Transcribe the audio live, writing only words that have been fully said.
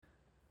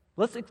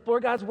Let's explore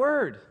God's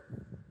Word.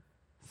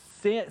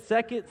 2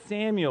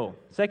 Samuel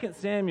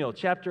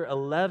chapter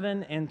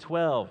 11 and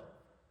 12.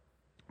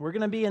 We're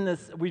going to be in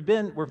this,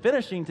 we're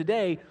finishing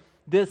today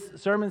this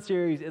sermon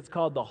series. It's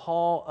called The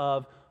Hall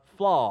of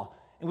Flaw.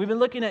 And we've been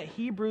looking at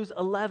Hebrews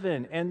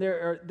 11, and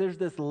there's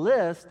this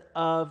list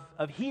of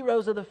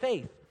heroes of the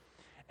faith.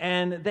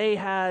 And they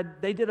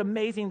did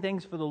amazing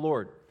things for the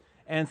Lord.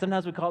 And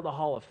sometimes we call it the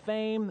Hall of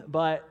Fame,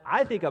 but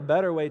I think a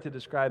better way to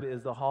describe it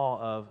is the Hall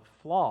of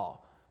Flaw.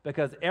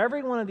 Because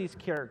every one of these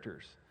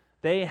characters,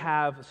 they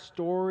have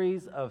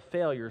stories of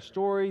failure,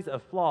 stories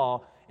of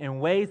flaw, in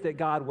ways that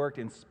God worked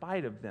in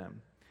spite of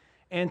them.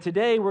 And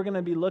today we're going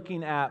to be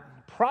looking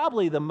at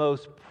probably the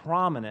most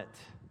prominent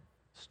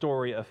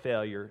story of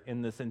failure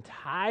in this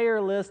entire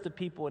list of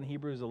people in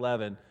Hebrews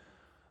 11,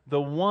 the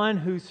one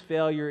whose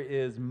failure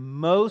is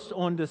most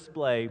on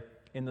display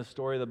in the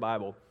story of the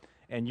Bible.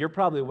 And you're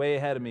probably way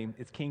ahead of me.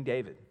 It's King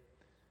David.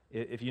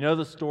 If you know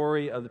the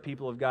story of the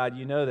people of God,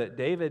 you know that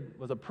David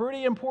was a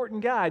pretty important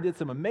guy, did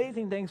some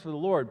amazing things for the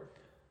Lord,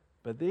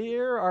 but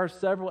there are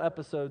several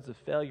episodes of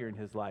failure in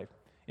his life.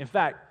 In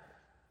fact,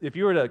 if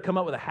you were to come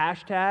up with a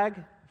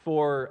hashtag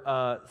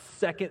for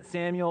 2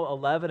 Samuel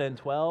 11 and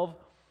 12,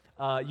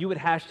 you would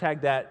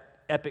hashtag that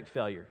epic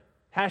failure.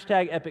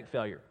 Hashtag epic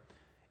failure.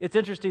 It's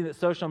interesting that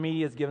social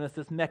media has given us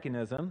this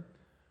mechanism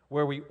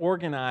where we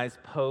organize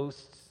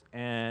posts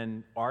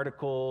and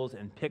articles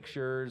and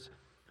pictures.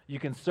 You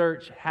can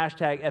search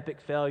hashtag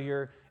epic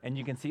failure, and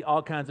you can see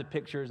all kinds of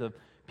pictures of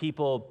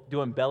people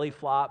doing belly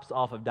flops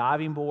off of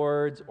diving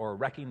boards, or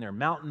wrecking their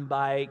mountain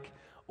bike,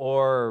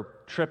 or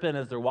tripping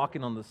as they're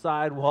walking on the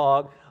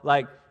sidewalk.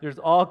 Like, there's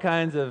all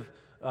kinds of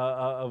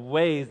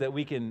ways that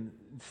we can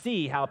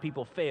see how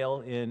people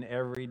fail in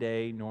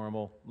everyday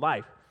normal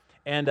life.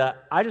 And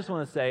I just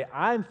want to say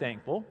I'm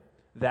thankful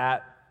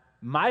that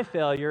my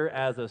failure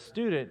as a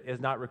student is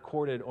not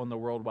recorded on the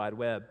World Wide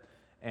Web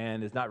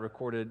and is not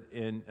recorded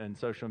in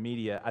social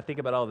media. I think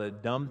about all the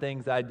dumb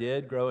things I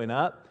did growing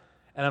up,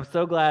 and I'm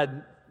so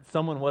glad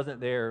someone wasn't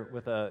there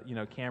with a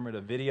camera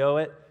to video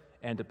it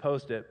and to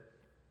post it.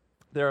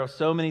 There are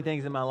so many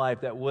things in my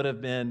life that would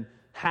have been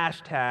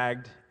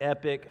hashtagged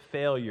epic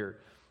failure.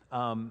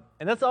 And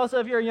that's also,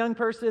 if you're a young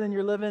person and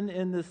you're living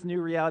in this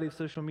new reality of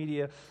social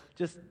media,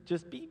 just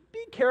be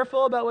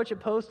careful about what you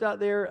post out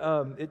there.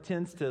 It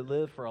tends to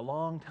live for a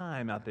long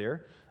time out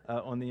there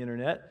on the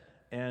internet.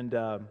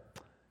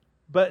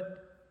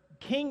 But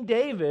King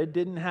David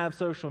didn't have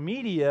social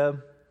media,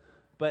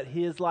 but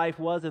his life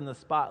was in the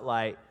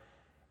spotlight.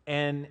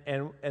 And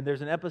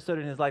there's an episode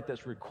in his life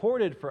that's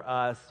recorded for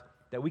us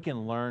that we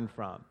can learn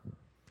from.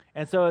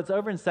 And so it's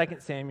over in 2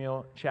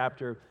 Samuel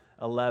chapter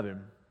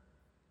 11.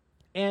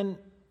 And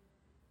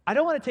I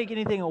don't want to take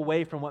anything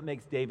away from what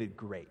makes David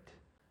great.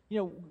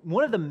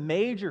 One of the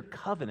major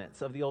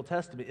covenants of the Old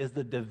Testament is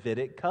the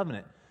Davidic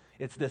covenant.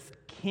 It's this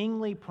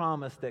kingly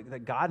promise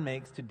that God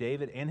makes to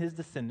David and his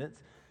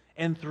descendants.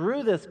 And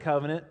through this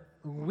covenant,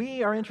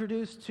 we are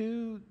introduced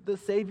to the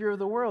Savior of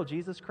the world,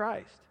 Jesus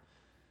Christ.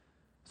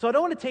 So I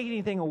don't want to take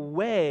anything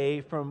away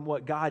from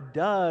what God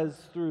does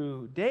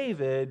through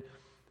David.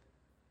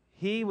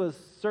 He was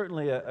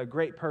certainly a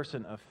great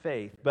person of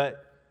faith,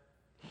 but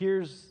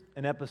here's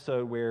an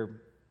episode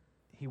where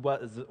he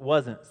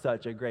wasn't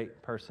such a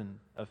great person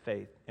of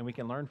faith, and we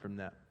can learn from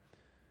that.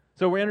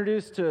 So we're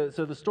introduced to,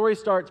 so the story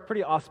starts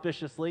pretty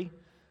auspiciously.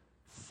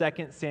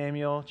 2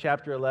 Samuel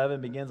chapter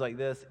 11 begins like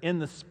this. In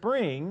the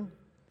spring,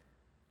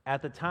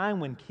 at the time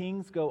when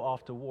kings go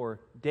off to war,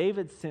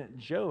 David sent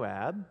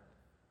Joab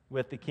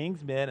with the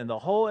king's men and the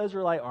whole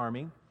Israelite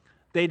army.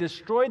 They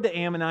destroyed the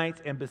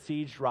Ammonites and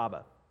besieged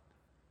Rabbah.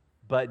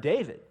 But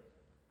David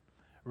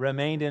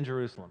remained in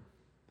Jerusalem.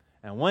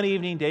 And one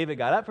evening, David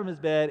got up from his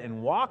bed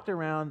and walked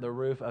around the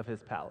roof of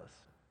his palace.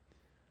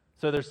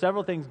 So there's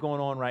several things going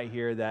on right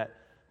here that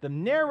the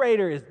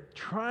narrator is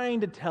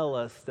trying to tell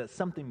us that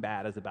something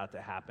bad is about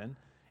to happen.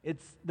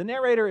 The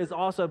narrator is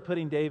also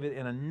putting David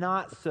in a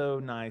not so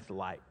nice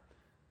light.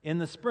 In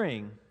the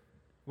spring,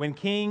 when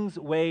kings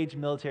wage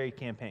military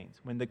campaigns,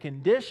 when the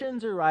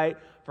conditions are right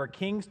for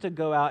kings to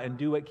go out and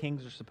do what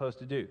kings are supposed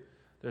to do.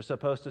 They're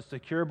supposed to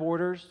secure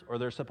borders, or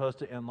they're supposed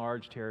to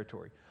enlarge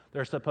territory.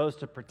 They're supposed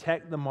to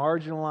protect the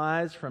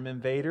marginalized from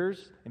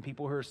invaders and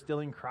people who are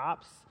stealing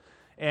crops.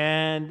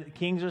 And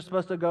kings are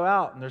supposed to go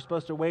out, and they're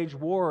supposed to wage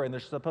war, and they're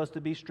supposed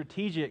to be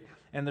strategic,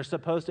 and they're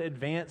supposed to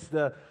advance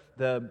the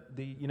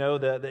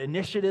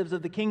initiatives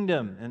of the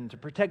kingdom and to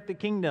protect the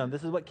kingdom.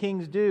 This is what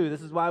kings do.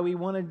 This is why we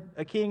wanted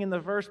a king in the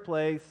first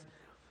place.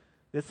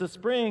 This is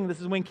spring. This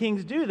is when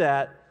kings do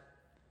that.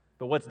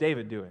 But what's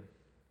David doing?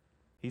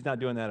 He's not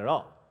doing that at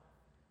all.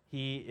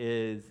 He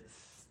is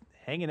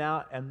hanging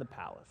out in the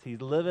palace.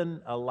 He's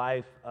living a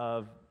life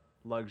of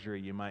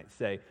luxury, you might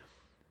say.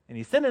 And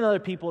he's sending other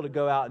people to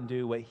go out and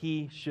do what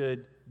he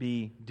should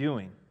be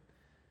doing.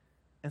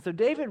 And so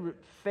David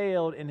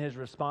failed in his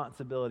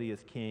responsibility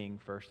as king,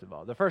 first of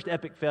all. The first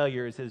epic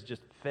failure is his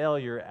just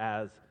failure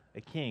as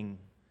a king.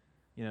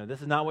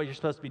 This is not what you're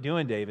supposed to be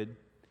doing, David.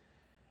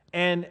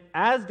 And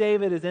as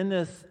David is in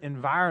this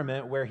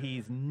environment where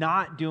he's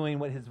not doing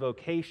what his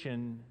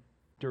vocation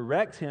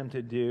directs him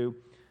to do,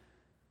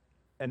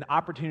 an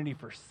opportunity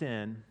for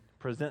sin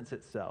presents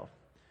itself.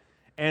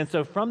 And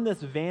so from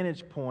this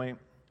vantage point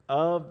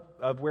of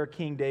where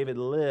King David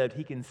lived,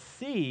 he can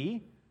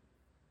see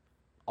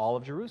all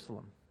of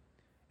Jerusalem.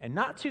 And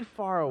not too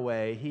far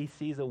away, he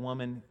sees a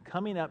woman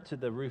coming up to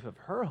the roof of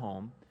her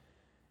home,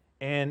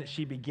 and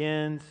she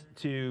begins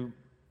to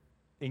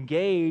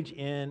engage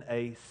in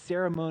a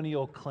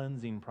ceremonial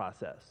cleansing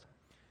process.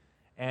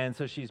 And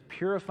so she's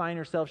purifying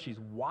herself. She's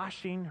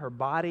washing her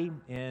body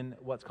in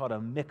what's called a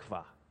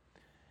mikvah.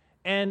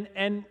 And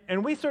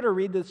we sort of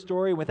read this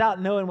story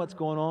without knowing what's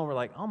going on. We're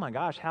like, oh my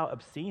gosh, how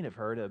obscene of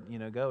her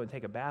to go and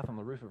take a bath on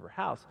the roof of her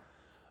house.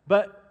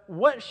 But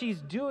what she's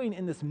doing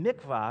in this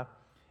mikvah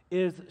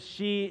is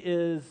she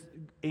is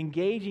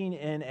engaging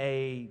in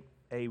a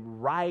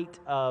rite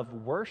of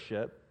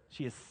worship.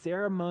 She is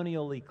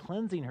ceremonially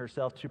cleansing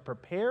herself to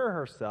prepare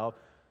herself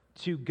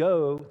to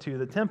go to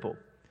the temple.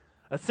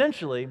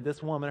 Essentially,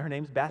 this woman, her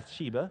name's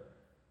Bathsheba,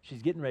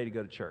 she's getting ready to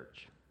go to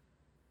church.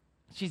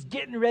 She's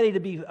getting ready to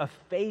be a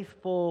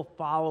faithful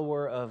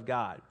follower of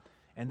God.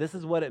 And this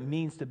is what it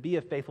means to be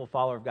a faithful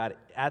follower of God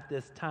at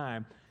this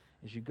time,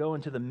 as you go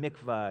into the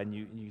mikvah and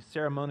you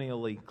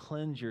ceremonially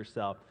cleanse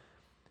yourself.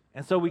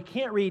 And so we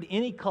can't read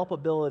any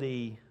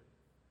culpability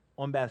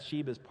on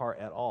Bathsheba's part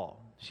at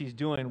all. She's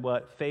doing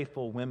what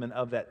faithful women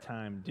of that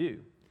time do.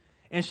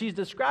 And she's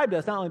described to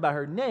us not only by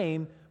her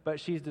name, but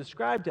she's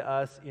described to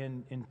us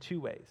in two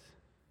ways.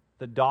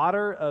 The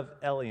daughter of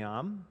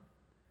Eliam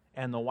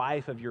and the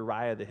wife of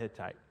Uriah the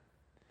Hittite.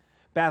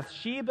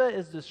 Bathsheba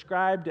is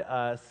described to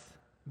us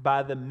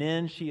by the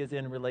men she is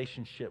in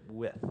relationship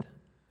with.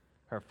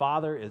 Her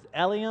father is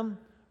Eliam,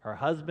 her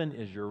husband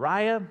is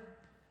Uriah,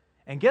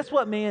 and guess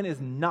what man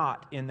is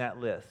not in that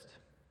list?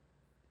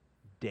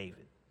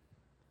 David.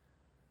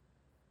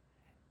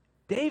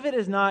 David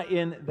is not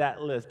in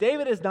that list.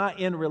 David is not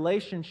in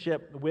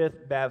relationship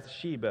with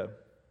Bathsheba.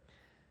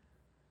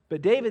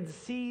 But David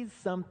sees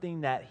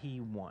something that he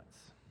wants.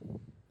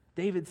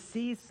 David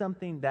sees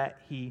something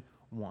that he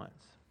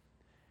wants.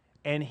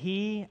 And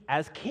he,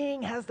 as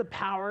king, has the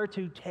power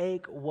to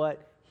take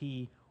what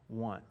he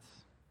wants.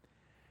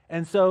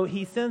 And so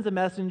he sends a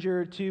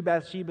messenger to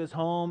Bathsheba's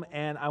home,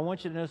 and I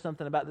want you to know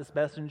something about this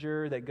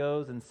messenger that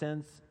goes and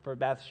sends for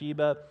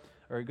Bathsheba,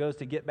 or goes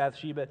to get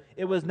Bathsheba.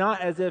 It was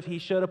not as if he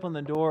showed up on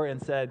the door and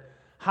said,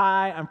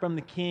 "Hi, I'm from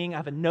the king. I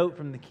have a note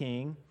from the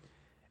king."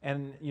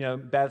 And,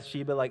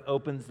 Bathsheba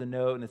opens the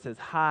note and it says,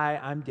 "Hi,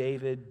 I'm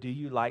David. Do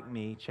you like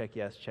me? Check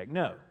yes, check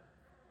no."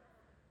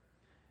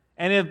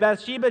 And if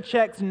Bathsheba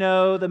checks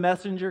no, the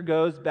messenger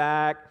goes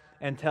back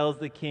and tells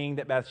the king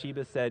that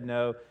Bathsheba said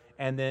no.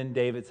 And then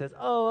David says,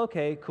 "Oh,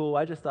 okay, cool.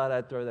 I just thought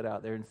I'd throw that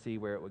out there and see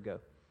where it would go."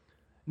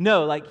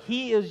 No,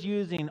 he is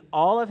using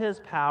all of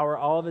his power,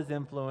 all of his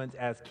influence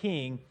as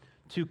king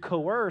to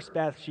coerce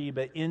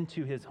Bathsheba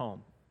into his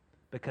home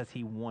because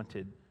he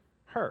wanted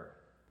her.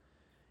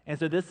 And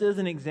so this is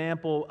an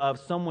example of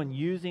someone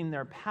using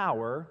their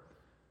power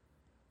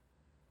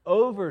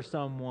over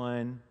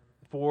someone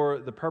for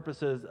the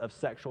purposes of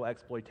sexual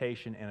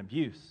exploitation and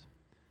abuse.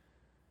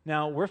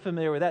 Now, we're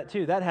familiar with that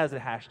too. That has a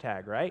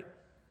hashtag, right?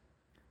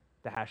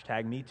 The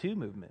hashtag #MeToo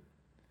movement.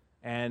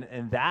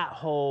 And that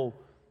whole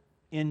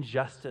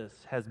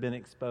injustice has been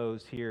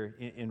exposed here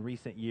in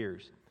recent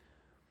years.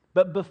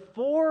 But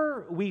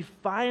before we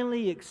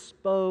finally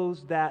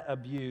expose that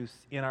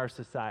abuse in our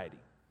society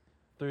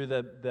through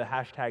the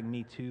hashtag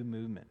 #MeToo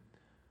movement,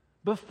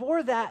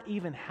 before that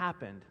even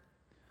happened,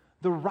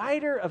 the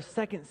writer of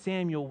 2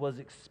 Samuel was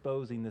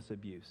exposing this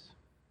abuse.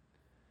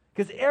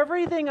 Because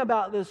everything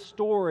about this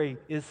story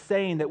is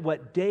saying that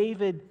what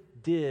David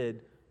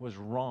did was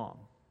wrong.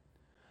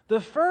 The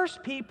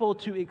first people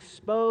to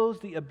expose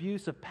the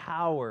abuse of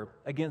power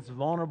against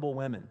vulnerable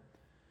women,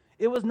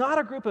 it was not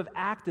a group of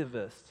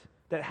activists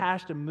that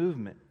hashed a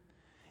movement.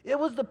 It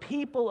was the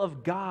people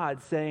of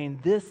God saying,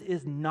 this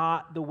is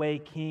not the way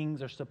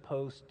kings are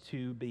supposed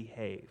to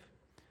behave.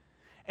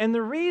 And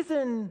the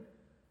reason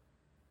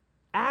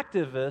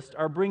activists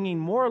are bringing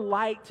more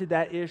light to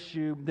that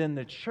issue than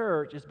the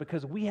church is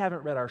because we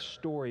haven't read our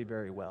story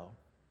very well.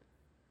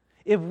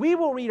 If we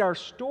will read our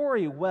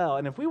story well,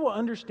 and if we will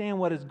understand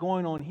what is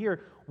going on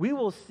here, we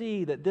will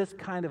see that this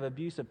kind of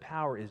abuse of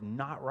power is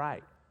not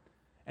right.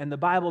 And the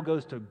Bible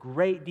goes to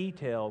great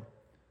detail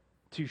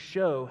to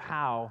show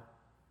how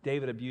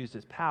David abused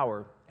his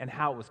power and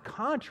how it was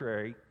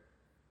contrary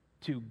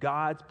to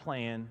God's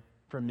plan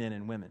for men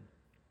and women.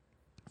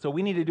 So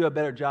we need to do a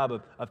better job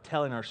of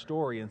telling our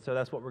story, and so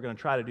that's what we're going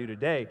to try to do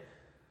today.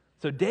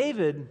 So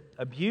David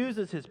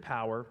abuses his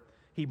power.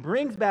 He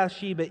brings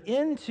Bathsheba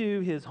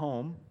into his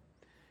home,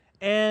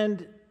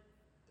 and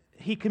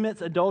he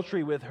commits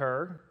adultery with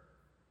her.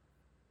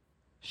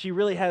 She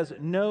really has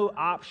no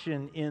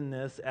option in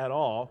this at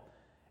all.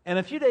 And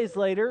a few days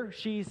later,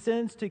 she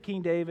sends to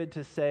King David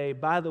to say,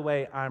 "By the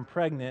way, I'm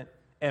pregnant,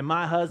 and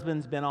my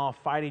husband's been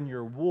off fighting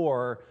your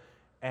war,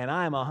 and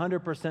I'm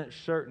 100%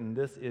 certain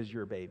this is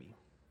your baby."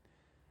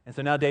 And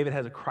so now David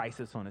has a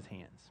crisis on his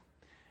hands.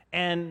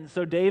 And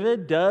so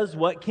David does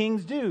what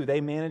kings do. They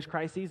manage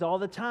crises all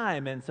the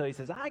time. And so he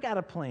says, I got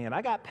a plan.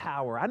 I got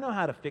power. I know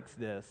how to fix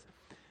this.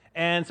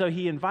 And so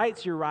he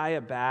invites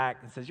Uriah back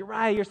and says,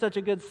 Uriah, you're such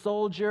a good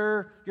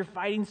soldier. You're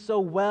fighting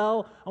so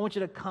well. I want you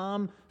to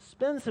come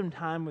spend some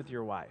time with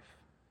your wife.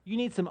 You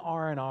need some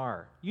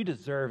R&R. You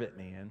deserve it,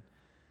 man.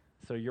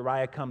 So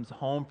Uriah comes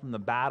home from the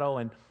battle,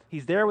 and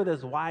he's there with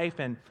his wife.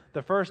 And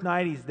the first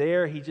night he's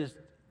there,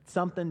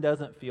 something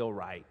doesn't feel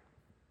right.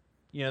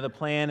 You know, the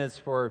plan is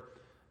for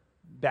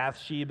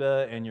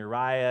Bathsheba and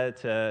Uriah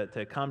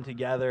to come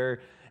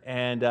together,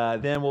 and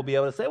then we'll be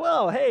able to say,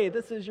 well, hey,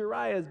 this is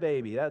Uriah's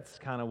baby. That's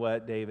kind of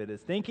what David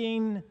is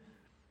thinking.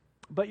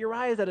 But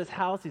Uriah's at his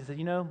house. He said,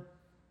 you know,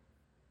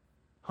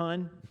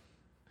 hun,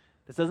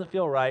 this doesn't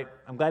feel right.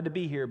 I'm glad to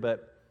be here,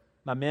 but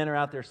my men are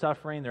out there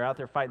suffering. They're out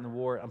there fighting the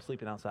war. I'm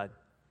sleeping outside.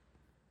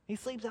 He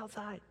sleeps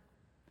outside.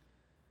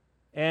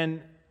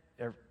 And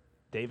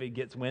David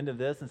gets wind of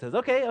this and says,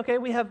 okay,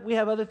 we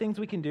have other things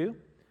we can do.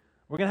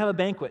 We're going to have a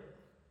banquet.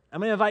 I'm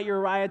going to invite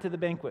Uriah to the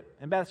banquet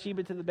and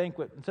Bathsheba to the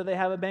banquet. And so they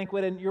have a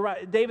banquet, and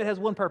David has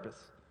one purpose.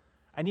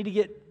 I need to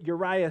get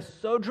Uriah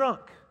so drunk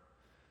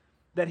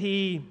that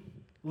he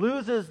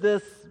loses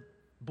this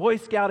Boy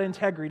Scout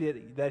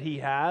integrity that he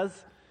has,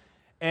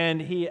 and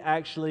he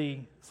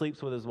actually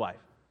sleeps with his wife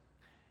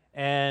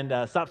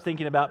and stops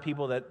thinking about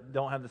people that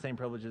don't have the same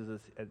privileges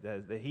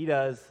as that he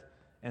does.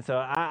 And so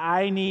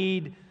I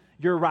need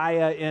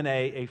Uriah in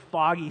a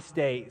foggy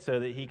state so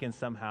that he can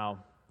somehow,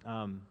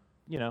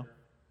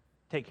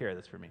 take care of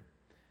this for me.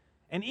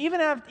 And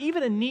even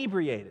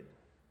inebriated,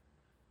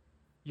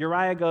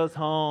 Uriah goes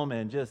home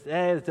and just,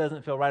 this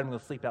doesn't feel right. I'm going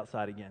to sleep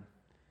outside again.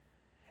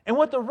 And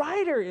what the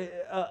writer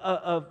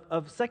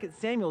of 2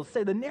 Samuel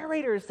say, the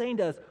narrator is saying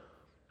to us,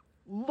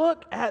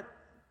 look at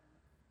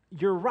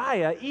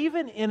Uriah,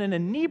 even in an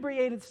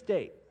inebriated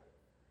state,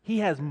 he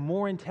has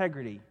more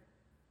integrity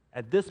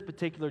at this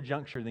particular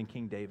juncture than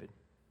King David.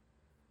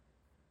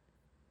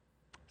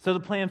 So the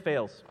plan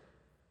fails.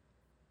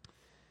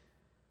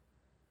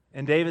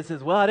 And David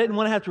says, well, I didn't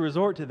want to have to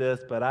resort to this,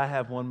 but I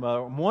have one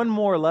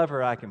more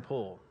lever I can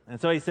pull.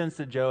 And so he sends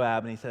to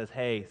Joab and he says,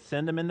 hey,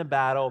 send them into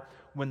battle.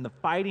 When the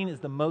fighting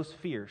is the most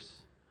fierce,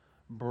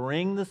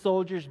 bring the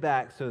soldiers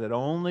back so that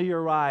only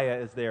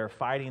Uriah is there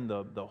fighting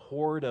the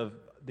horde of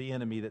the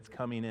enemy that's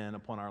coming in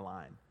upon our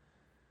line.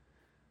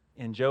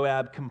 And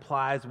Joab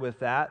complies with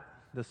that.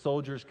 The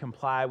soldiers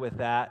comply with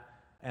that.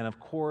 And of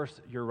course,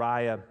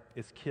 Uriah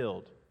is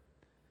killed.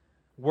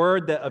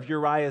 Word of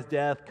Uriah's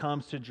death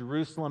comes to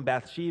Jerusalem.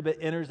 Bathsheba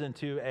enters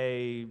into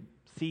a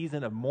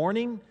season of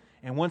mourning.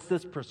 And once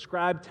this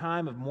prescribed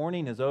time of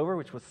mourning is over,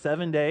 which was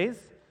 7 days,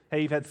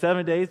 hey, you've had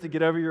 7 days to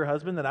get over your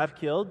husband that I've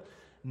killed.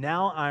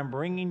 Now I'm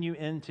bringing you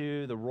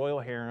into the royal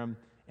harem,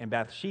 and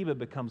Bathsheba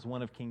becomes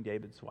one of King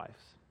David's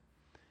wives.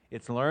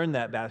 It's learned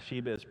that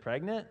Bathsheba is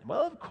pregnant.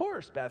 Well, of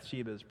course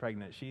Bathsheba is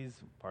pregnant. She's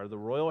part of the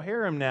royal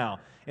harem now.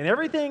 And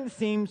everything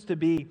seems to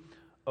be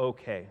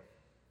okay.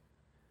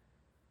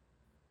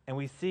 And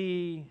we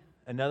see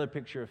another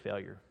picture of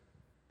failure.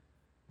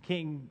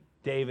 King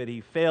David,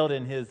 he failed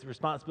in his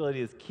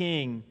responsibility as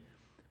king,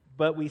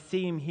 but we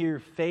see him here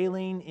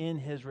failing in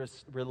his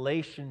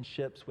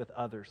relationships with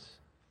others.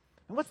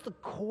 And what is the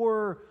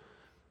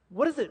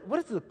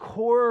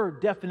core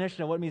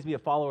definition of what it means to be a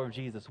follower of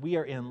Jesus? We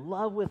are in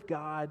love with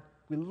God.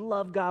 We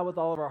love God with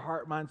all of our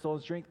heart, mind, soul,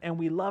 and strength, and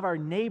we love our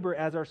neighbor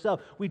as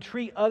ourselves. We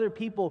treat other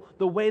people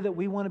the way that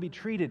we want to be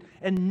treated.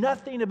 And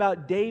nothing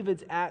about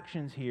David's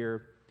actions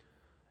here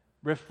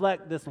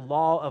reflect this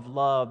law of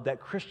love that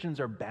Christians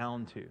are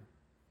bound to. I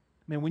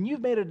mean, when you've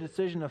made a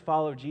decision to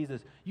follow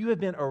Jesus, you have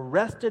been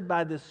arrested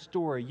by this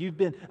story.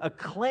 A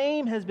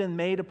claim has been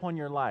made upon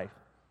your life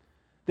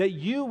that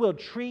you will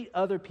treat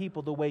other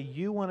people the way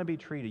you want to be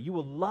treated. You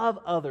will love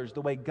others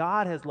the way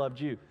God has loved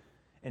you.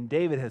 And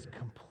David has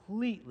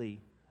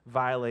completely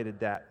violated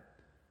that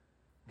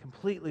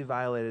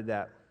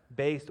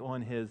based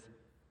on his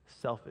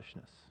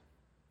selfishness.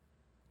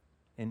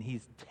 And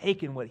he's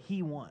taken what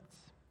he wants.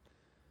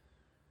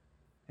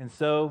 And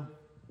so,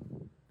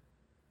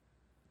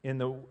 in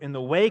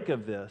the wake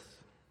of this,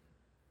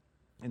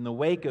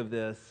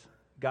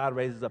 God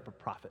raises up a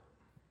prophet.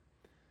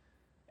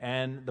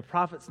 And the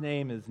prophet's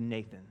name is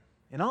Nathan.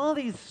 In all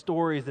these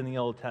stories in the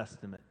Old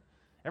Testament,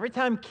 every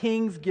time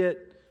kings get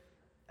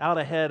out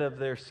ahead of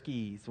their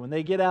skis, when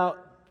they get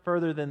out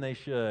further than they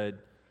should,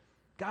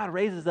 God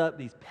raises up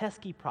these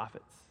pesky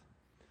prophets.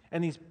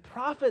 And these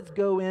prophets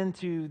go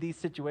into these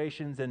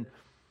situations and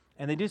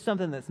they do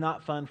something that's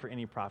not fun for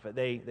any prophet.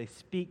 They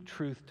speak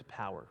truth to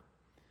power.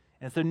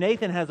 And so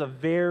Nathan has a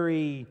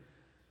very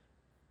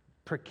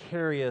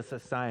precarious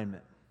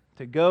assignment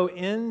to go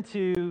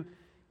into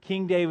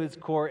King David's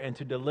court and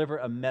to deliver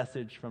a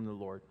message from the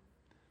Lord.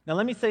 Now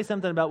let me say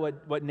something about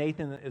what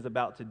Nathan is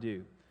about to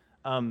do.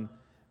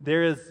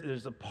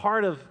 There's a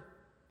part of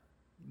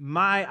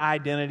my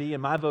identity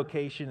and my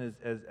vocation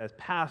as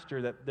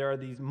pastor that there are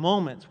these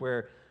moments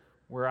where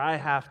I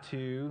have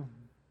to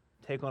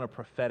take on a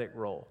prophetic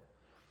role.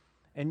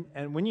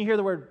 And when you hear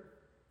the word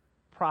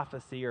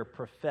prophecy or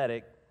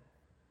prophetic,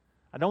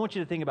 I don't want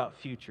you to think about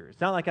future. It's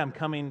not like I'm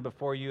coming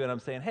before you and I'm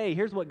saying, hey,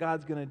 here's what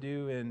God's going to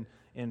do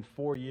in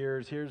 4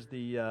 years. Here's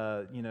the,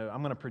 I'm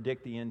going to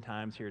predict the end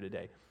times here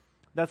today.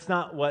 That's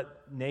not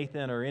what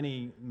Nathan or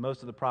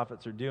most of the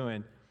prophets are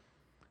doing.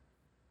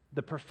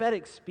 The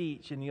prophetic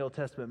speech in the Old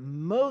Testament,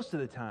 most of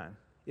the time,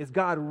 is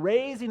God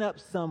raising up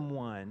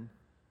someone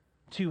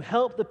to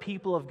help the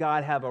people of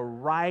God have a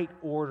right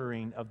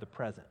ordering of the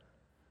present.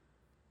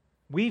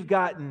 We've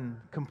gotten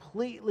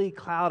completely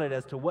clouded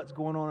as to what's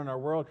going on in our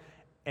world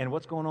and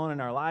what's going on in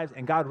our lives,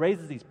 and God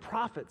raises these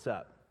prophets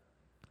up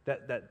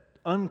that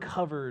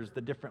uncovers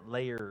the different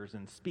layers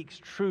and speaks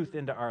truth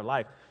into our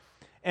life.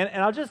 And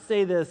I'll just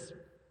say this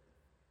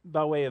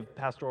by way of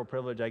pastoral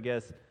privilege, I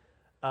guess.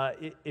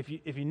 If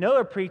you know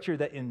a preacher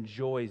that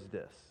enjoys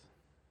this,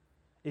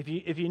 if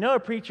you know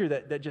a preacher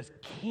that just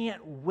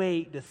can't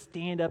wait to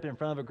stand up in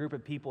front of a group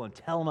of people and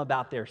tell them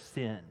about their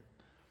sin,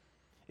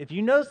 if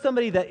you know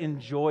somebody that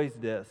enjoys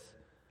this,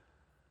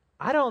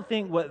 I don't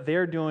think what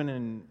they're doing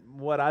and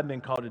what I've been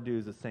called to do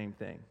is the same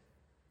thing.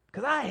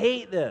 Because I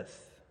hate this.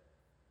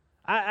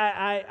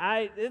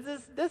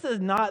 This is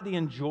not the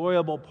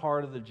enjoyable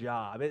part of the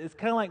job. It's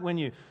kind of like when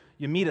you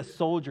meet a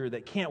soldier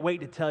that can't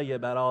wait to tell you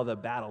about all the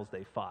battles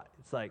they fought.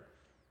 It's like,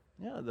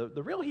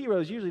 the real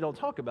heroes usually don't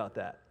talk about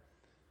that.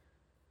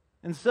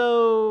 And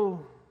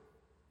so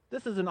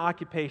this is an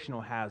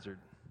occupational hazard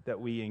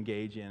that we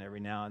engage in every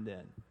now and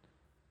then.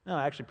 No,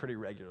 actually pretty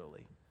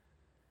regularly.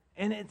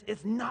 And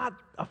it's not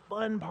a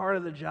fun part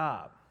of the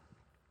job.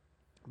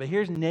 But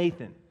here's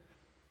Nathan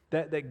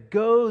that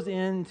goes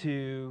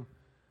into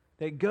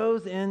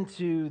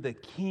the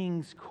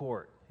king's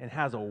court and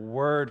has a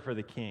word for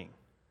the king.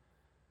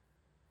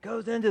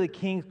 Goes into the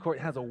king's court,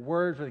 has a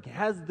word for the king,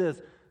 has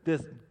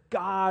this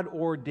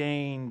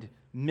God-ordained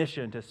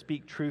mission to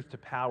speak truth to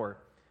power.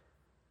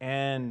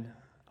 And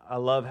I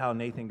love how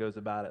Nathan goes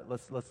about it.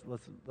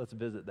 Let's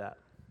visit that.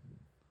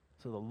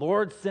 So the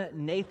Lord sent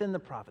Nathan the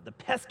prophet, the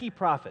pesky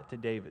prophet, to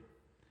David.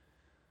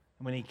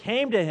 And when he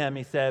came to him,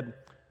 he said,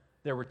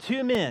 there were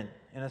 2 men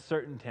in a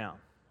certain town,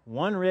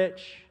 one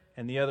rich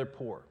and the other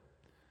poor.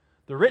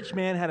 The rich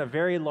man had a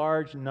very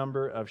large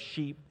number of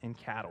sheep and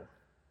cattle.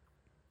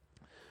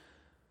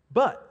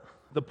 But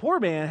the poor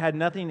man had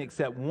nothing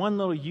except one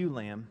little ewe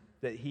lamb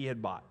that he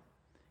had bought.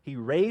 He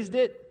raised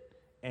it,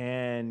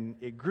 and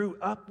it grew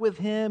up with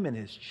him and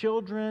his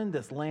children.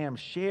 This lamb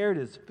shared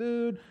his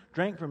food,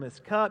 drank from his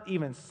cup,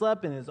 even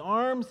slept in his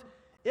arms.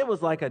 It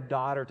was like a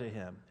daughter to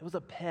him. It was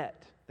a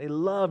pet. They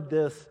loved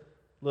this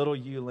little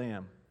ewe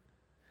lamb.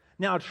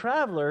 Now a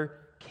traveler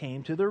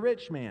came to the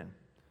rich man.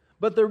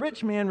 But the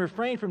rich man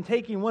refrained from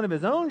taking one of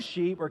his own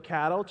sheep or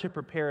cattle to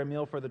prepare a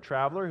meal for the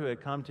traveler who had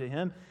come to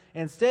him.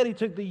 Instead, he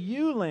took the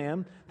ewe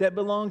lamb that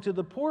belonged to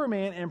the poor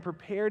man and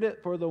prepared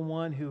it for the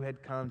one who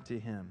had come to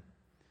him.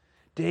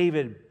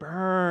 David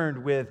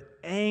burned with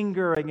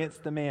anger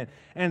against the man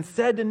and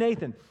said to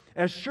Nathan,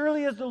 as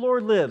surely as the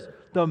Lord lives,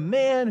 the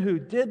man who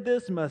did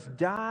this must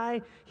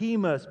die. He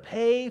must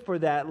pay for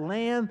that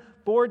lamb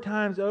 4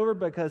 times over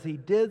because he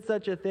did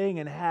such a thing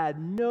and had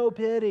no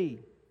pity.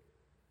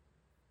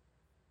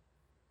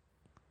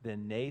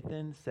 Then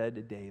Nathan said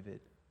to David,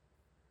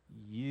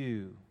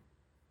 you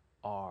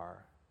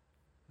are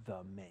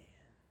the man.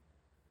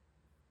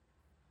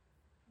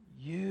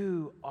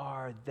 You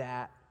are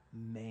that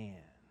man.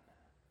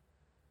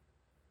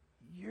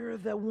 You're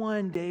the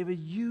one,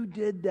 David. You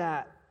did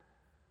that.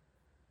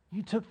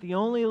 You took the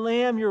only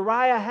lamb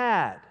Uriah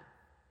had.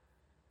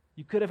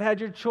 You could have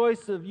had your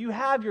choice of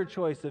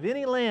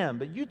any lamb,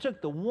 but you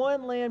took the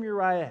one lamb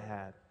Uriah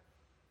had.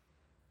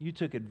 You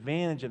took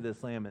advantage of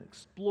this lamb and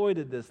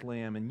exploited this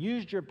lamb and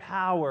used your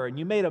power, and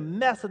you made a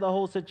mess of the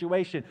whole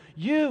situation.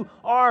 You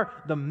are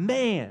the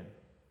man.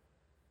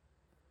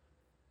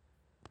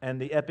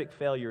 And the epic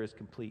failure is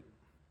complete.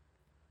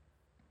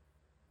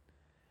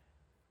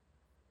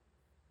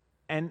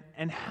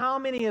 And how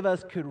many of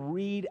us could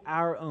read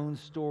our own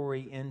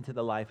story into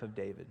the life of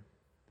David?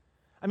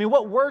 I mean,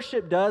 what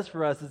worship does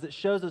for us is it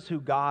shows us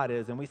who God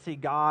is, and we see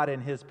God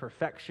in His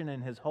perfection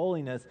and His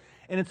holiness,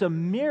 and it's a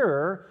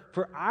mirror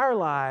for our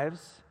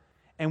lives,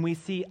 and we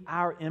see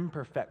our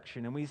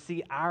imperfection, and we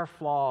see our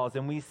flaws,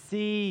 and we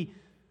see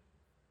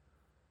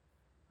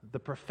the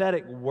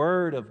prophetic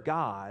word of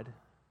God,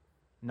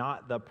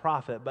 not the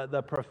prophet, but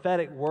the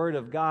prophetic word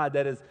of God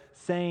that is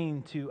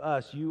saying to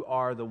us, you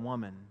are the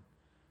woman.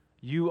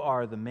 You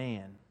are the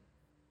man.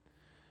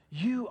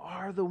 You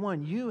are the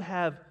one. You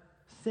have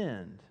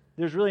sinned.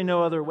 There's really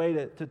no other way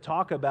to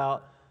talk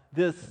about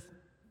this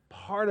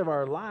part of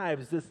our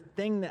lives, this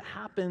thing that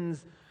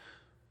happens.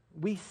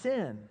 We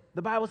sin.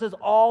 The Bible says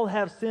all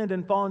have sinned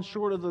and fallen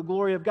short of the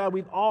glory of God.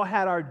 We've all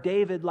had our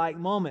David-like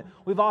moment.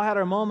 We've all had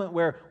our moment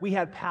where we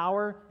had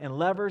power and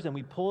levers and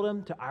we pulled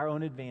them to our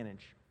own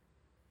advantage.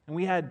 And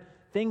we had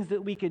things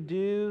that we could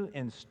do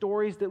and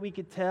stories that we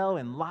could tell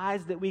and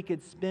lies that we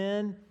could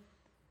spin.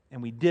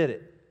 And we did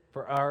it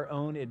for our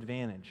own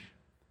advantage.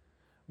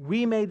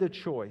 We made the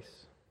choice,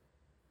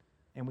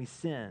 and we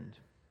sinned.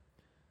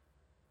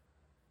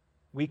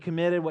 We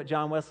committed what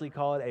John Wesley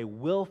called a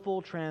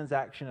willful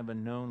transaction of a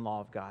known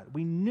law of God.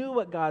 We knew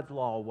what God's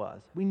law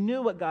was. We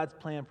knew what God's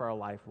plan for our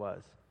life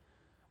was.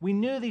 We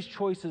knew these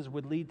choices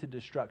would lead to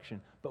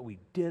destruction, but we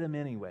did them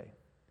anyway.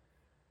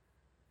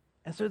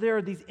 And so there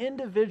are these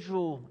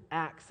individual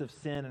acts of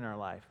sin in our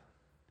life.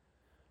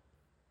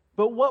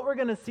 But what we're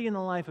going to see in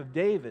the life of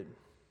David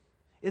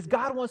is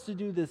God wants to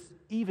do this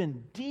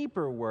even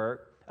deeper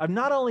work of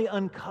not only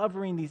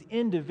uncovering these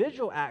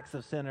individual acts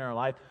of sin in our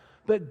life,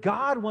 but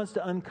God wants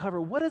to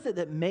uncover what is it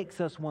that makes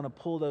us want to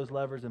pull those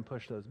levers and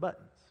push those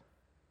buttons.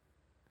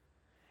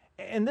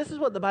 And this is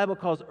what the Bible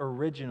calls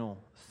original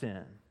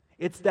sin.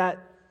 It's that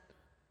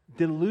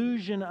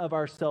delusion of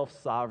our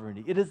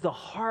self-sovereignty. It is the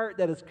heart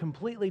that is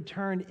completely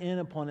turned in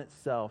upon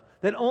itself,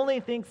 that only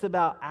thinks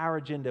about our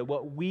agenda,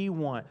 what we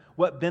want,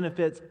 what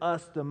benefits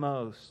us the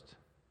most.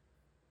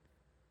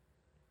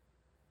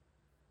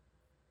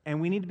 And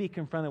we need to be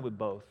confronted with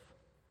both.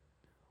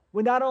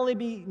 We not only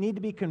need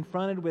to be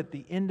confronted with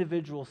the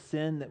individual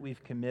sin that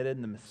we've committed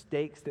and the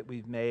mistakes that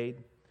we've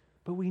made,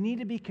 but we need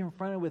to be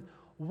confronted with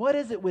what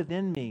is it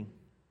within me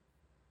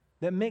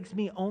that makes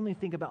me only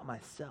think about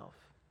myself?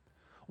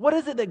 What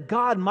is it that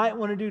God might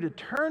want to do to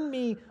turn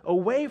me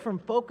away from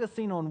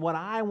focusing on what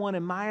I want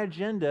in my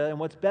agenda and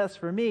what's best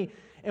for me?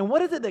 And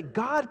what is it that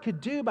God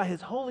could do by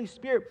His Holy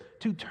Spirit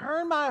to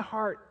turn my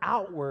heart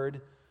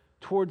outward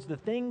towards the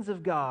things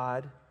of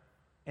God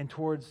and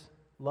towards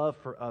love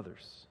for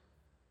others?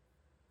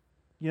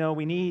 You know,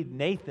 we need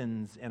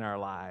Nathans in our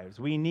lives.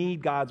 We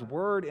need God's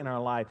Word in our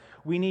life.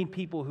 We need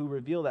people who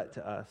reveal that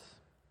to us.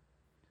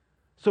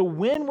 So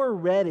when we're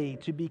ready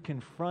to be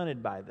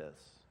confronted by this,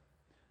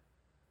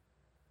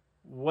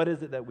 what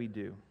is it that we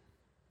do?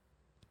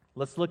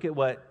 Let's look at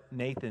what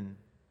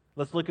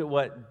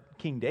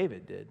King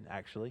David did,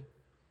 actually.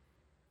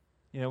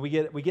 You know, we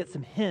get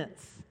some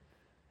hints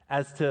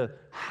as to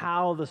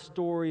how the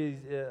story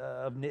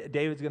of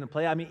David's going to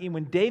play. I mean,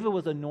 when David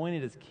was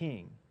anointed as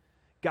king,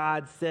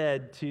 God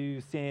said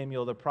to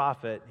Samuel the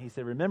prophet, He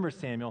said, "Remember,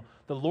 Samuel,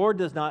 the Lord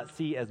does not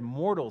see as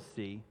mortals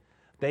see.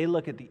 They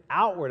look at the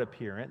outward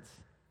appearance,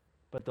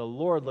 but the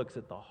Lord looks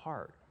at the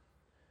heart."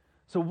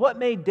 So what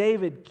made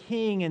David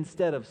king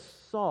instead of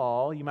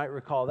Saul, you might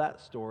recall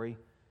that story,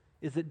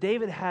 is that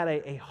David had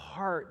a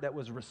heart that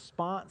was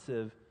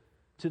responsive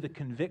to the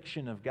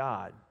conviction of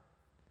God,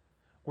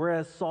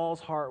 whereas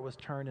Saul's heart was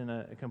turned in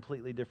a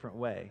completely different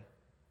way.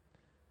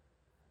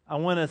 I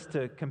want us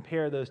to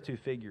compare those two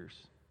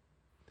figures,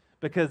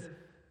 because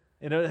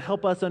it'll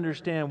help us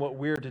understand what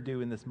we're to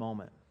do in this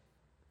moment.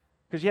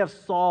 Because you have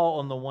Saul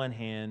on the one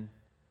hand.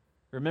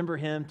 Remember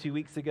him 2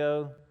 weeks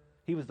ago?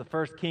 He was the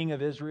first king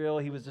of Israel.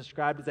 He was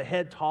described as a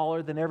head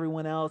taller than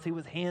everyone else. He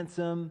was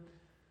handsome.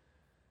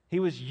 He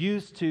was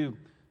used to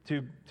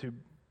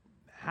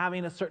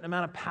having a certain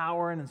amount of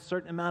power and a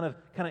certain amount of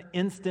kind of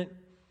instant,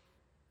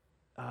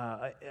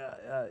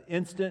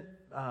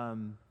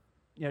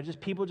 just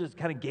people just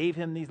kind of gave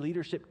him these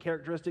leadership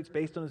characteristics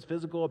based on his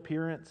physical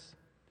appearance.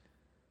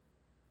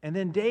 And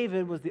then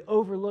David was the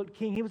overlooked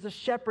king. He was a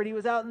shepherd. He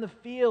was out in the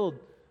field.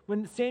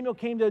 When Samuel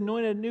came to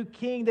anoint a new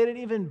king, they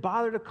didn't even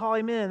bother to call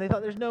him in. They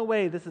thought, there's no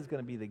way this is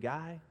going to be the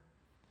guy.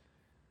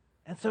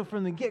 And so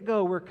from the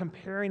get-go, we're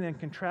comparing and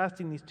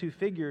contrasting these two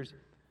figures.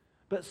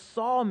 But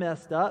Saul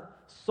messed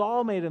up.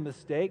 Saul made a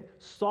mistake.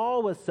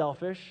 Saul was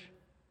selfish.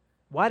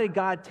 Why did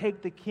God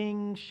take the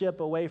kingship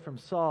away from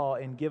Saul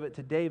and give it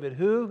to David,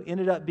 who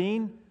ended up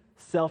being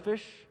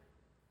selfish,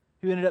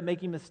 who ended up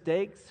making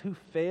mistakes, who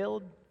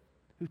failed,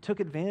 who took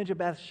advantage of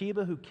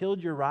Bathsheba, who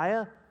killed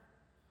Uriah?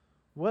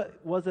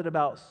 What was it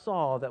about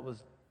Saul that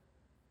was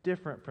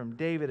different from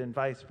David and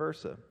vice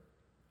versa?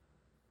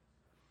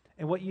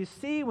 And what you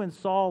see when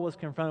Saul was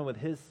confronted with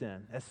his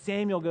sin, as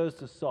Samuel goes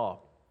to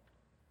Saul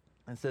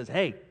and says,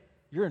 "Hey,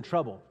 you're in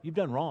trouble. You've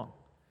done wrong."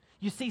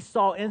 You see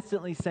Saul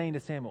instantly saying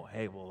to Samuel,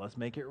 "Hey, well, let's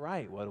make it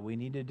right. What do we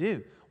need to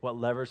do? What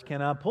levers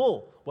can I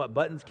pull? What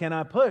buttons can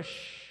I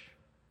push?"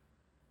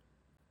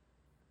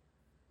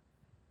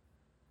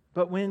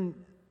 But when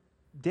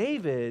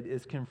David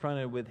is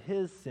confronted with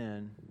his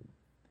sin,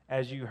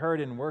 as you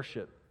heard in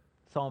worship,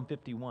 Psalm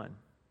 51,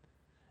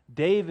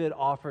 David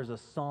offers a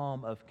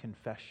psalm of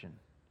confession.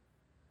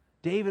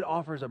 David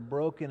offers a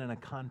broken and a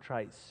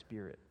contrite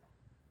spirit.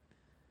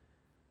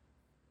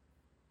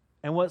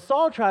 And what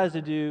Saul tries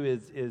to do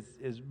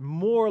is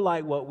more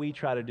like what we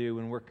try to do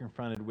when we're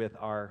confronted with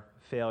our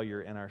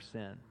failure and our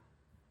sin.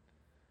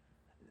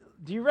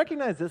 Do you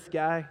recognize this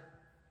guy?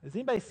 Has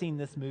anybody seen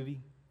this movie?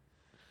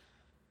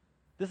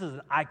 This is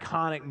an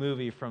iconic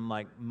movie from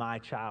like my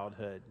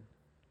childhood.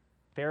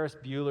 Ferris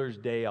Bueller's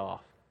Day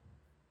Off.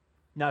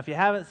 Now, if you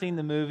haven't seen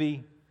the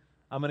movie,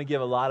 I'm going to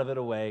give a lot of it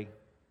away,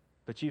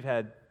 but you've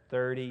had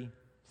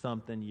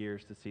 30-something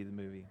years to see the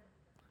movie.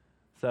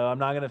 So I'm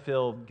not going to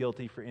feel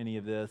guilty for any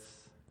of this.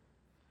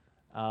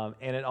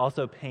 And it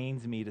also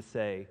pains me to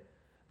say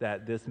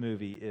that this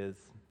movie is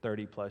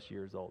 30-plus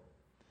years old.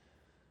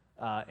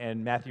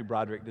 And Matthew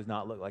Broderick does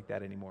not look like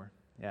that anymore.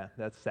 Yeah,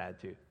 that's sad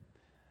too.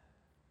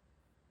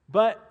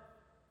 But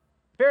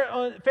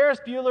Ferris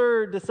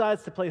Bueller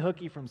decides to play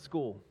hooky from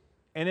school.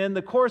 And in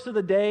the course of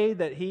the day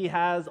that he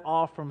has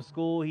off from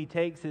school, he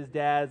takes his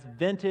dad's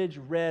vintage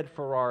red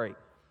Ferrari.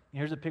 And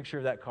here's a picture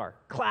of that car.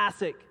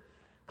 Classic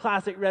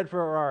red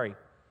Ferrari.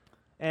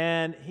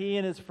 And he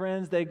and his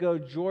friends, they go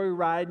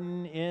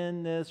joyriding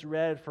in this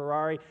red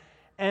Ferrari.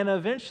 And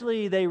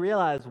eventually they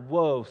realize,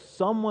 whoa,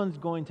 someone's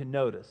going to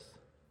notice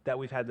that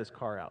we've had this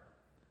car out,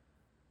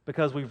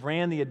 because we've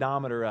ran the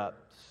odometer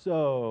up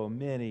so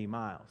many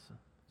miles.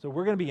 So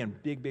we're going to be in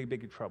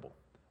big trouble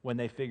when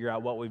they figure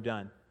out what we've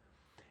done.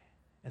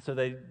 And so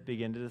they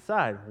begin to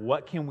decide,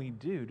 what can we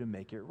do to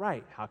make it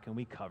right? How can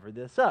we cover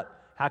this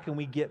up? How can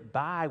we get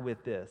by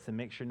with this and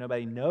make sure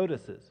nobody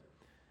notices?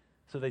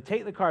 So they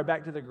take the car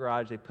back to the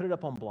garage, they put it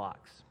up on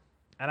blocks.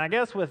 And I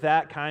guess with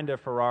that kind of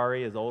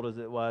Ferrari, as old as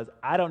it was,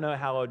 I don't know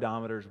how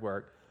odometers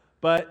work,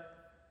 but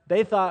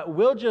they thought,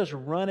 we'll just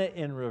run it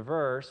in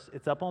reverse.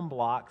 It's up on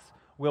blocks.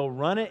 We'll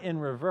run it in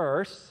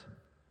reverse,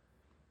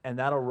 and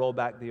that'll roll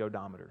back the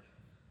odometer.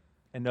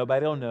 And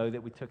nobody will know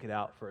that we took it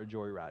out for a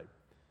joyride.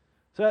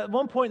 So at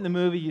one point in the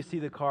movie, you see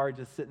the car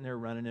just sitting there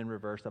running in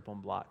reverse up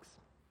on blocks.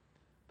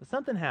 But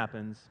something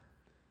happens.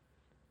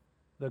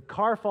 The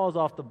car falls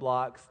off the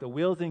blocks, the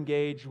wheels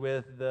engage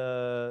with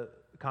the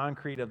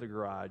concrete of the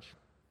garage,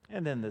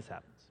 and then this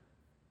happens.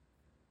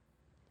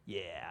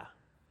 Yeah.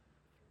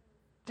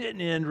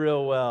 Didn't end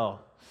real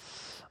well.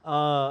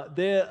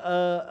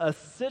 A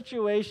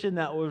situation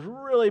that was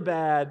really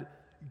bad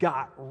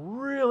got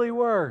really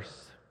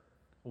worse.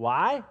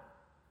 Why?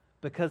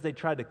 Because they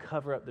tried to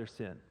cover up their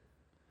sin.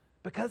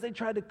 Because they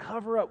tried to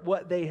cover up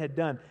what they had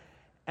done.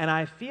 And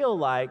I feel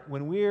like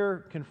when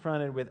we're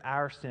confronted with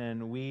our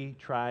sin, we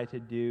try to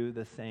do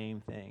the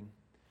same thing.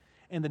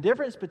 And the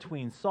difference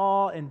between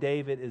Saul and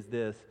David is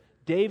this.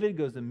 David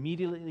goes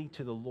immediately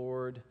to the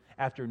Lord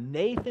after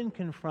Nathan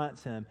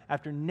confronts him,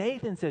 after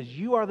Nathan says,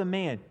 you are the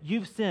man,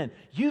 you've sinned,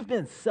 you've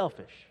been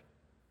selfish,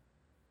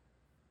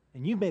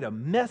 and you've made a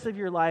mess of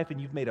your life,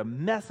 and you've made a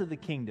mess of the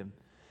kingdom.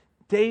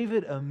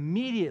 David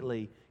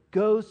immediately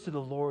goes to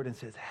the Lord and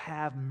says,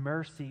 have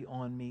mercy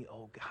on me,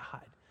 oh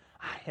God.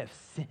 I have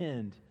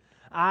sinned.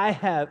 I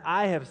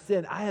have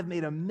sinned. I have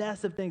made a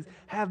mess of things.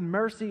 Have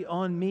mercy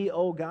on me,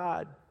 oh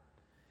God.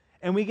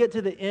 And we get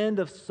to the end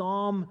of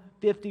Psalm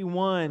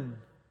 51.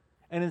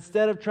 And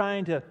instead of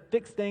trying to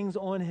fix things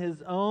on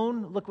his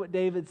own, look what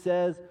David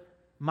says.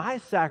 My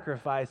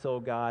sacrifice, oh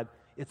God,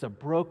 it's a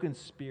broken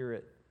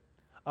spirit,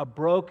 a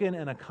broken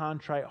and a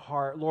contrite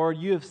heart. Lord,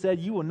 you have said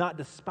you will not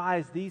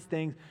despise these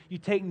things. You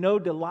take no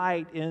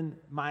delight in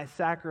my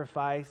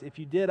sacrifice. If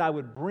you did, I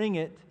would bring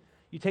it.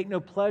 You take no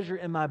pleasure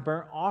in my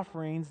burnt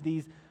offerings,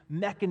 these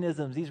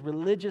mechanisms, these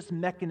religious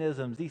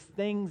mechanisms, these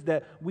things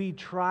that we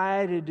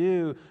try to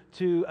do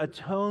to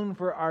atone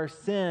for our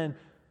sin.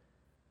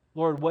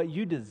 Lord, what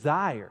you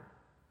desire,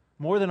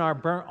 more than our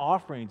burnt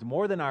offerings,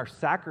 more than our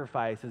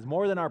sacrifices,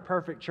 more than our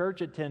perfect church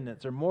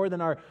attendance, or more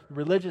than our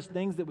religious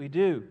things that we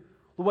do,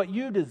 what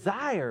you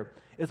desire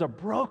is a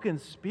broken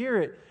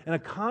spirit and a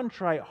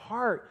contrite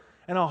heart,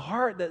 and a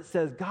heart that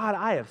says, God,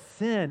 I have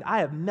sinned. I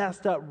have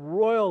messed up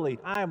royally.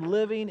 I am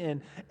living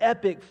in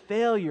epic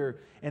failure,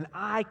 and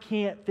I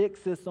can't fix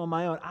this on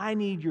my own. I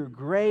need your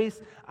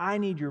grace. I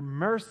need your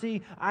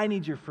mercy. I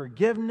need your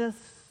forgiveness.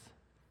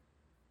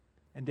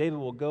 And David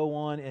will go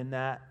on in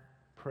that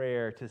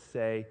prayer to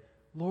say,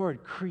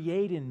 Lord,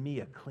 create in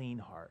me a clean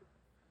heart.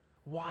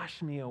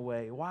 Wash me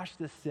away. Wash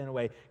this sin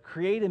away.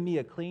 Create in me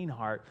a clean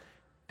heart.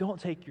 Don't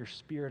take your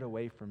spirit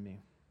away from me.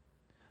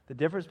 The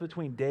difference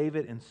between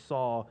David and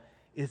Saul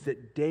is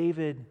that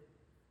David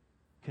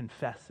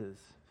confesses,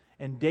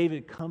 and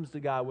David comes to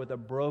God with a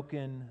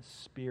broken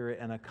spirit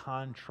and a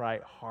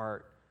contrite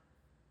heart.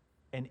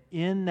 And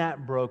in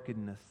that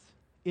brokenness,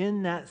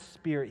 in that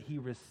spirit, he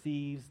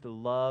receives the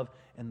love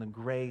and the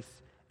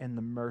grace and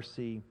the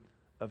mercy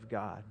of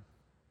God.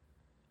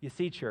 You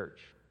see, church,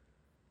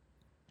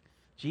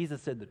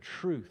 Jesus said the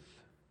truth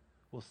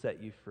will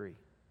set you free.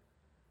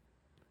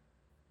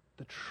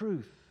 The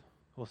truth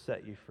will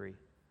set you free.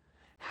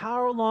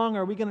 How long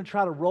are we going to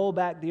try to roll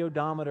back the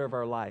odometer of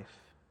our life?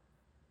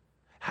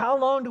 How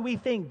long do we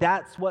think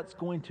that's what's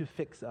going to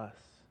fix us?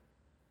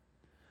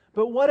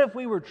 But what if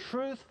we were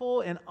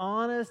truthful and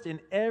honest in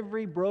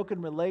every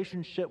broken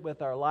relationship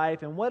with our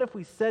life? And what if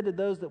we said to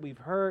those that we've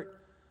hurt,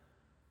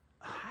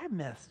 I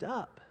messed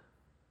up.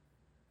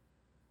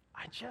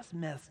 I just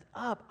messed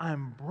up.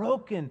 I'm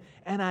broken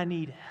and I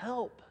need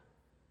help.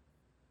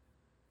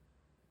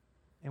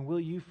 And will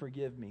you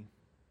forgive me?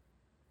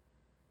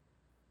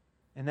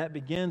 And that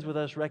begins with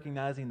us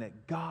recognizing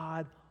that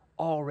God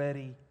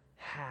already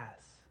has.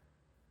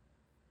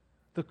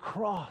 The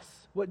cross,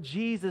 what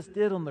Jesus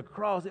did on the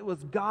cross, it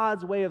was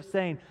God's way of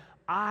saying,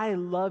 I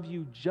love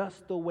you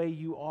just the way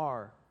you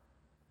are.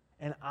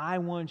 And I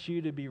want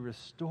you to be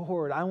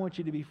restored. I want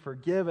you to be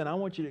forgiven. I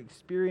want you to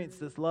experience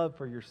this love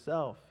for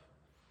yourself.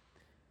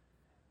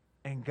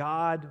 And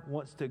God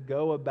wants to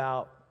go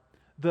about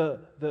the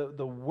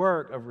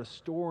work of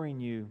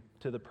restoring you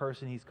to the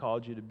person He's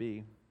called you to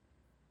be.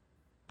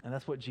 And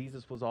that's what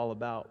Jesus was all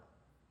about.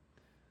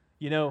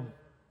 You know,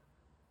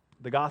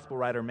 the gospel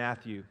writer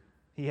Matthew,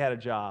 he had a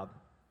job.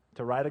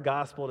 to write a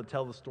gospel to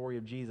tell the story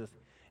of Jesus.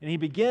 And he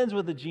begins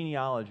with the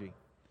genealogy.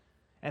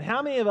 And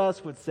how many of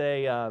us would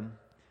say,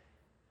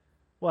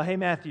 well, hey,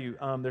 Matthew,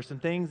 there's some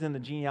things in the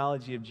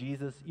genealogy of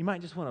Jesus. You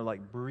might just want to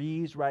like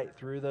breeze right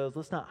through those.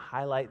 Let's not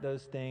highlight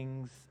those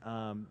things.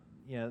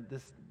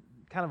 This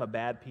kind of a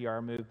bad PR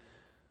move.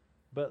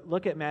 But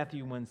look at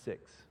Matthew 1:6.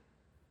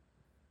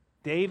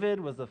 David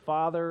was the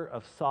father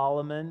of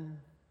Solomon,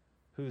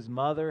 whose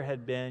mother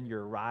had been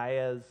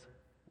Uriah's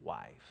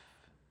wife.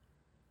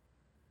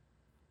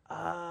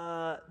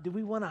 Do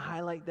we want to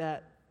highlight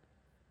that?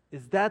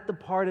 Is that the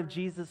part of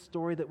Jesus'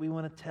 story that we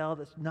want to tell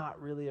that's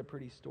not really a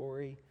pretty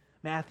story?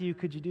 Matthew,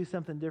 could you do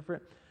something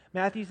different?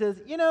 Matthew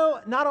says,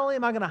 not only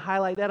am I going to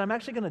highlight that, I'm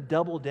actually going to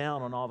double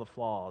down on all the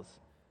flaws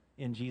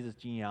in Jesus'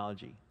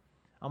 genealogy.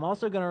 I'm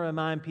also going to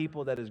remind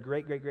people that his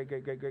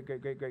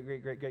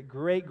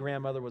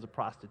great-great-great-great-great-great-great-great-great-grandmother was a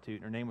prostitute,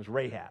 and her name was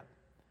Rahab.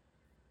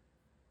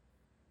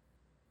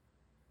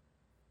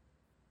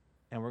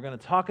 And we're going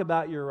to talk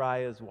about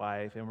Uriah's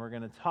wife, and we're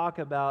going to talk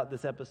about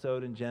this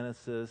episode in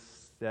Genesis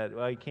that,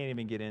 you can't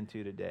even get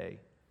into today.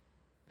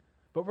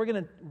 But we're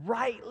going to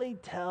rightly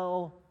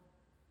tell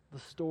the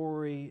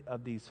story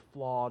of these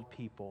flawed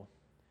people.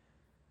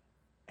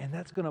 And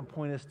that's going to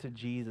point us to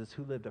Jesus,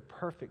 who lived a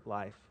perfect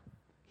life.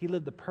 He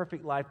lived the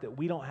perfect life that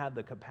we don't have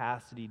the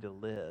capacity to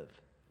live.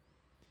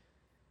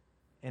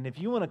 And if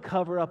you want to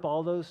cover up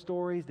all those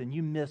stories, then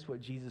you miss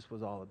what Jesus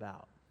was all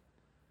about.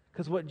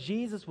 Because what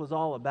Jesus was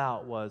all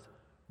about was,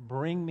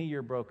 bring me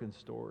your broken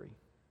story.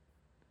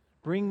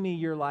 Bring me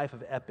your life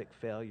of epic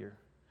failure.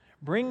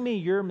 Bring me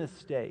your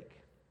mistake.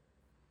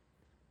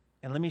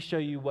 And let me show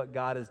you what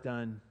God has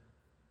done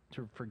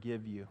to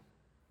forgive you.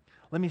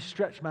 Let me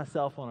stretch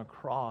myself on a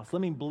cross.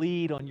 Let me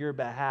bleed on your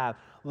behalf.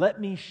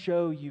 Let me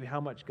show you how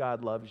much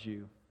God loves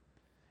you.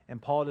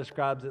 And Paul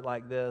describes it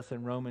like this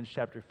in Romans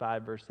chapter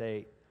 5, verse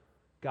 8.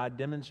 God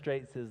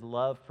demonstrates his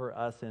love for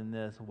us in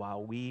this: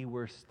 while we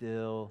were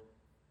still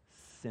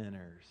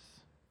sinners.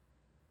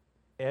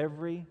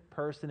 Every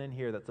person in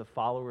here that's a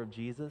follower of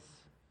Jesus,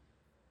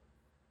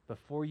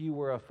 before you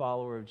were a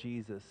follower of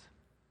Jesus,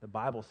 the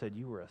Bible said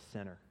you were a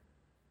sinner.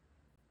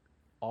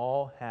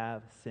 All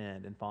have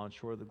sinned and fallen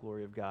short of the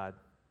glory of God.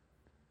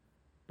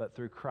 But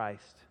through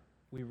Christ,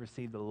 we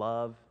received the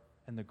love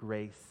and the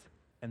grace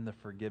and the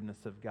forgiveness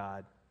of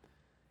God.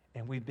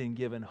 And we've been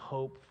given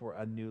hope for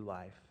a new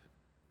life.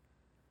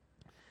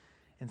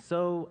 And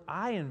so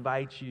I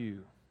invite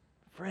you,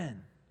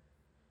 friend,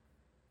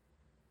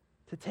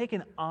 to take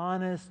an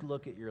honest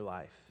look at your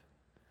life,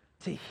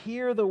 to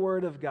hear the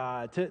word of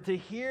God, to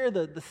hear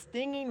the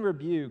stinging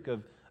rebuke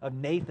of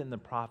Nathan the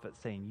prophet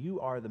saying,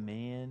 you are the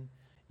man,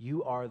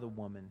 you are the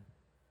woman.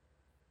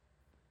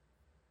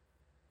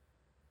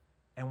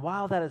 And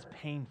while that is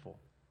painful,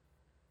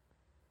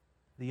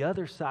 the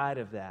other side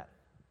of that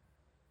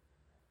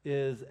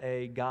is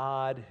a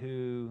God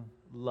who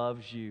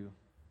loves you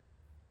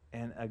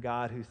and a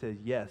God who says,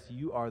 yes,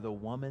 you are the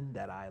woman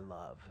that I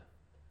love.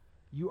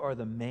 You are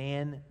the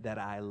man that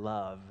I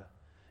love.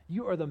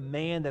 You are the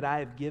man that I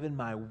have given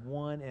my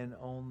one and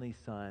only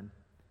Son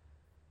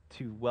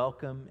to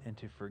welcome and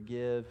to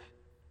forgive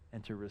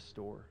and to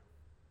restore.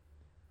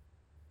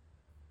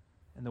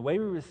 And the way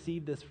we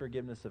receive this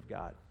forgiveness of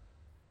God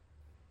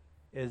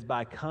is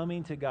by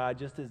coming to God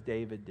just as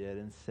David did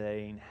and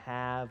saying,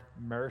 have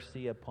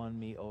mercy upon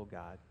me, O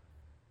God.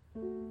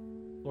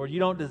 Lord, you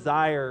don't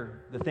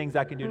desire the things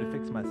I can do to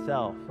fix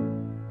myself.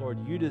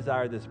 Lord, you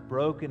desire this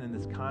broken and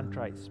this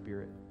contrite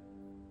spirit.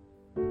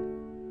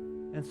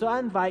 And so I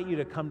invite you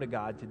to come to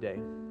God today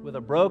with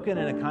a broken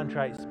and a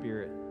contrite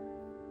spirit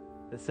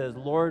that says,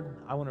 Lord,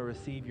 I want to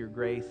receive your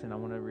grace and I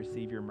want to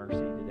receive your mercy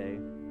today.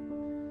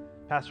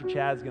 Pastor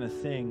Chad's going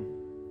to sing.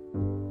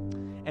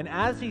 And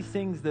as he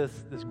sings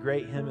this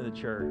great hymn of the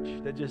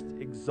church that just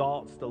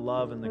exalts the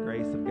love and the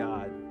grace of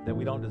God that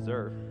we don't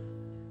deserve,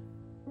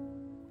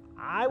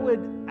 I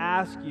would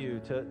ask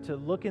you to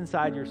look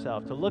inside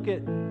yourself, to look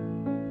at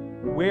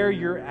where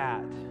you're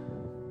at,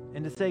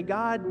 and to say,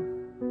 God,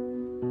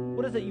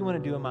 what is it you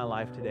want to do in my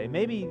life today?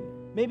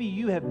 Maybe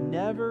you have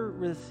never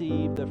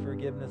received the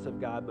forgiveness of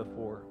God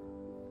before.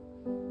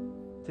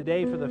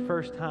 Today, for the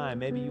first time,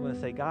 maybe you want to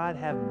say, God,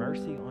 have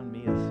mercy on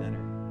me, a sinner.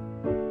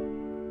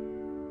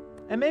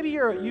 And maybe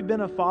you've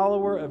been a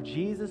follower of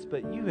Jesus,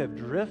 but you have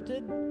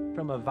drifted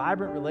from a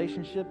vibrant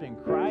relationship in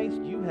Christ.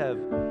 You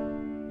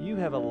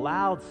have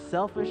allowed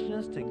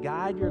selfishness to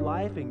guide your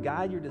life and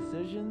guide your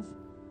decisions.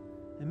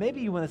 And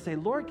maybe you want to say,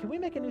 Lord, can we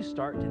make a new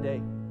start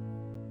today?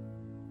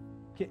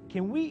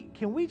 Can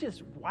we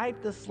just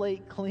wipe the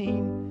slate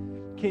clean?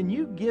 Can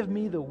you give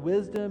me the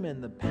wisdom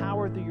and the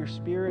power through your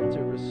Spirit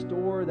to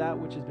restore that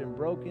which has been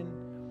broken?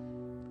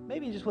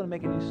 Maybe you just want to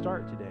make a new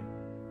start today.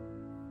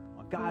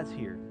 Well, God's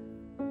here,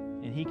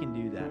 and He can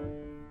do that.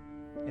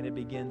 And it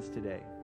begins today.